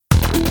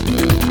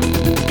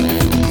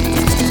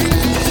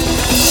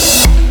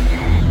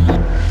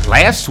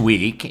Last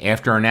week,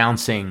 after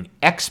announcing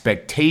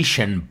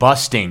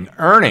expectation-busting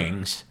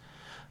earnings,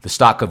 the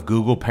stock of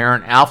Google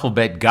parent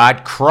Alphabet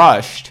got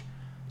crushed,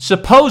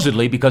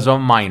 supposedly because of a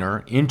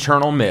minor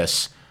internal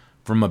miss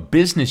from a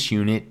business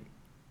unit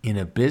in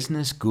a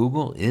business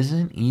Google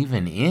isn't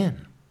even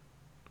in.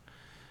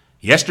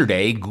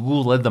 Yesterday,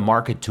 Google led the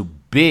market to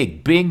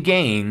big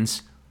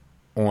gains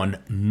on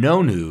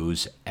no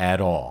news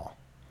at all.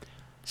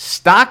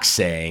 Stocks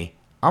say,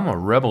 I'm a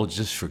rebel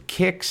just for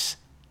kicks.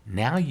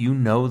 Now you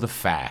know the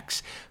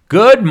facts.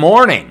 Good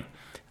morning.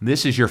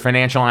 This is your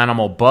Financial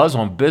Animal Buzz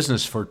on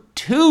Business for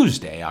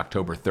Tuesday,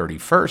 October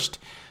 31st,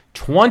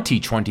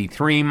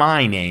 2023.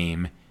 My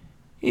name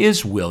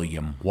is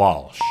William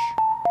Walsh.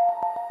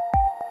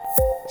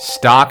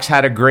 Stocks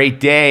had a great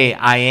day.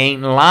 I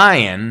ain't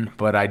lying,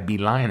 but I'd be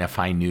lying if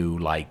I knew,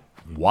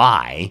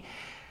 why.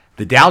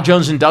 The Dow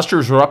Jones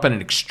Industrials were up at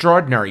an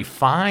extraordinary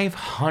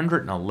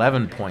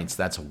 511 points.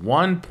 That's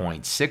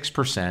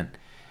 1.6%.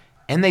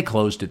 And they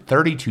closed at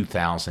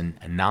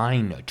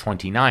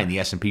 32,929. The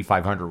S&P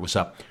 500 was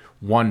up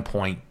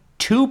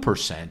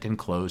 1.2% and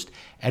closed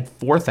at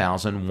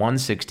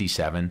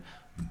 4,167,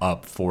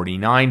 up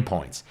 49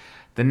 points.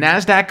 The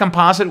NASDAQ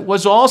Composite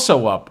was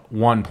also up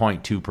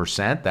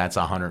 1.2%. That's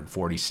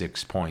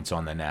 146 points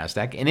on the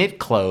NASDAQ. And it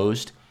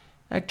closed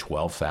at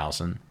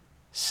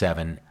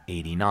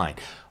 12,789.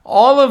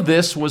 All of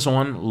this was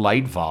on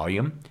light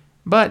volume.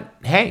 But,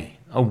 hey,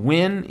 a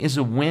win is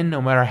a win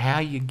no matter how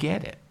you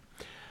get it.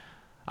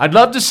 I'd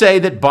love to say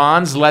that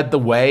bonds led the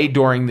way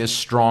during this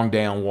strong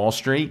day on Wall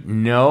Street.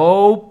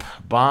 Nope.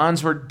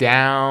 Bonds were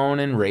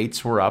down and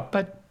rates were up,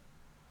 but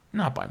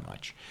not by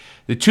much.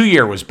 The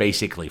 2-year was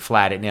basically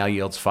flat. It now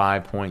yields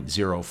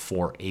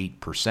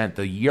 5.048%.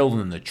 The yield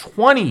in the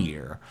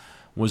 20-year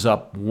was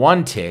up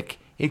one tick.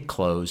 It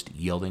closed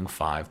yielding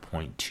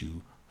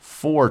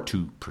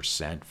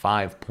 5.242%.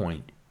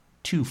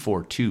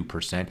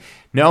 5.242%.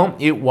 No,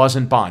 it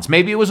wasn't bonds.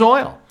 Maybe it was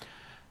oil.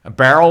 A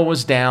barrel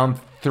was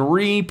down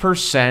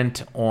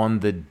 3% on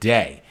the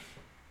day.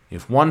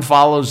 If one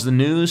follows the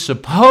news,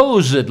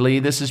 supposedly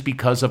this is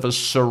because of a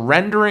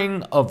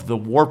surrendering of the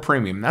war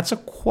premium. That's a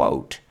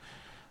quote.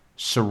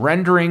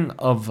 Surrendering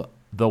of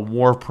the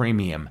war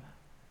premium.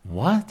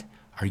 What?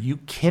 Are you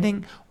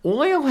kidding?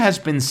 Oil has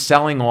been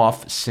selling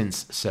off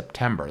since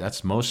September.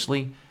 That's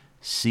mostly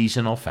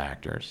seasonal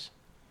factors.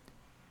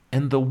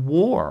 And the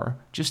war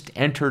just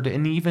entered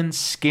an even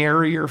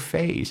scarier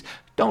phase.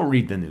 Don't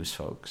read the news,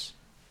 folks.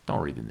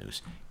 Don't read the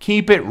news.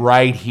 Keep it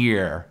right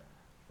here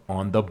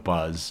on the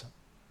Buzz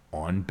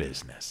on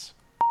Business.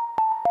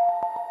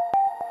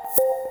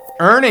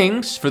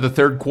 Earnings for the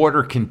third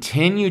quarter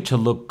continue to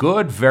look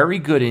good, very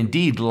good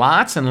indeed.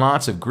 Lots and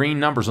lots of green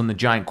numbers on the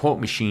giant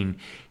quote machine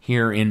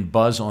here in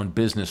Buzz on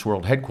Business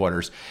World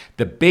headquarters.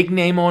 The big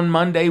name on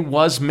Monday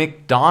was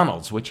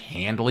McDonald's, which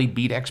handily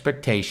beat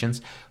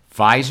expectations.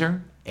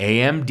 Pfizer,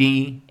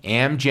 AMD,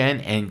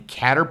 Amgen, and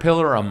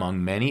Caterpillar,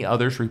 among many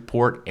others,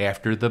 report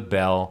after the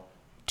bell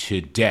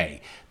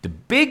today. The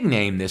big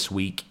name this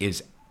week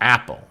is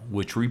Apple,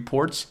 which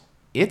reports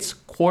its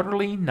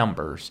quarterly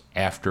numbers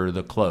after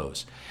the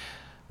close.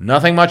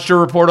 Nothing much to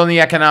report on the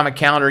economic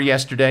calendar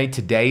yesterday.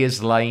 Today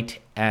is light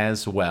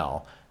as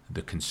well.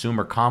 The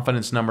consumer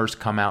confidence numbers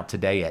come out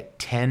today at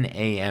 10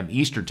 a.m.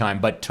 Eastern Time,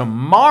 but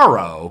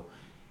tomorrow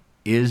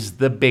is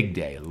the big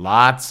day.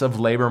 Lots of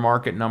labor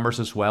market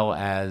numbers as well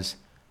as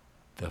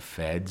the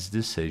Fed's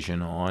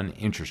decision on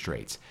interest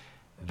rates.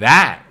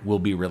 That will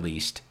be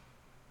released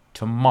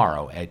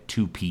tomorrow at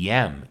 2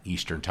 p.m.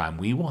 Eastern Time.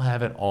 We will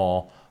have it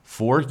all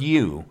for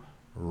you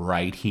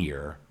right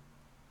here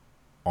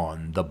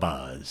on The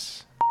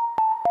Buzz.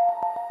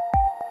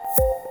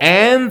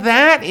 And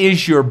that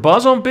is your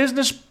Buzz on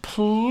Business.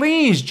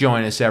 Please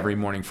join us every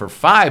morning for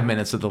 5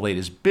 minutes of the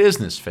latest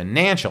business,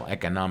 financial,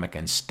 economic,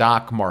 and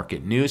stock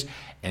market news.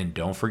 And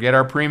don't forget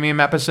our premium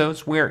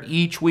episodes where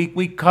each week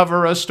we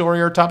cover a story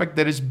or topic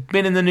that has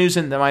been in the news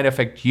and that might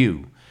affect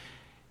you,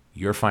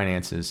 your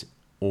finances,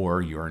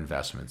 or your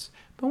investments.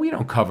 But we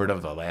don't cover it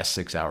over the last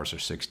 6 hours or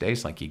 6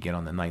 days like you get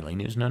on the nightly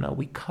news. No,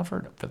 we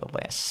covered it for the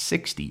last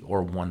 60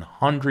 or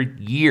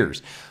 100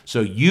 years. So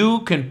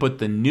you can put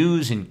the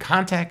news in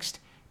context,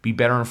 be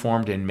better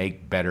informed, and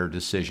make better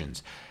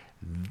decisions.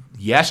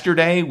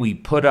 Sunday, we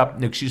put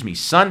up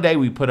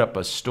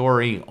a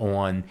story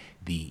on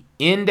the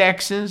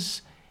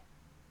indexes,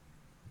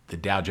 the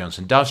Dow Jones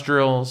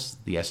Industrials,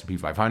 the S&P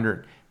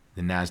 500,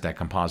 the NASDAQ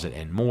Composite,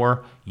 and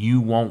more. You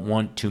won't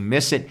want to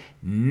miss it.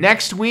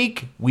 Next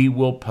week, we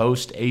will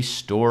post a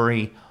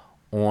story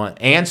on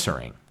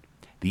answering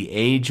the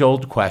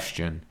age-old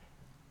question,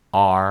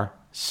 are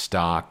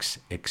stocks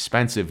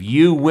expensive?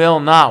 You will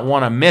not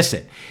want to miss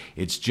it.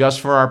 It's just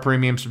for our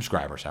premium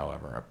subscribers,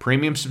 however. A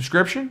premium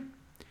subscription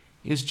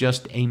is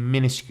just a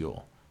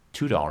minuscule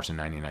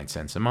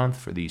 $2.99 a month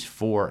for these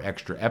 4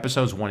 extra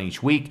episodes, one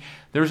each week.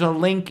 There's a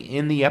link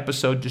in the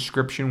episode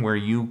description where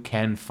you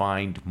can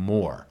find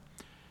more.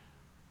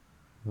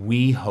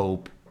 We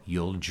hope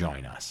you'll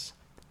join us.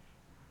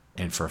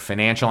 And for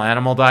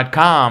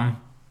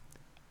financialanimal.com,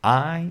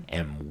 I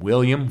am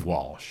William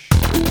Walsh.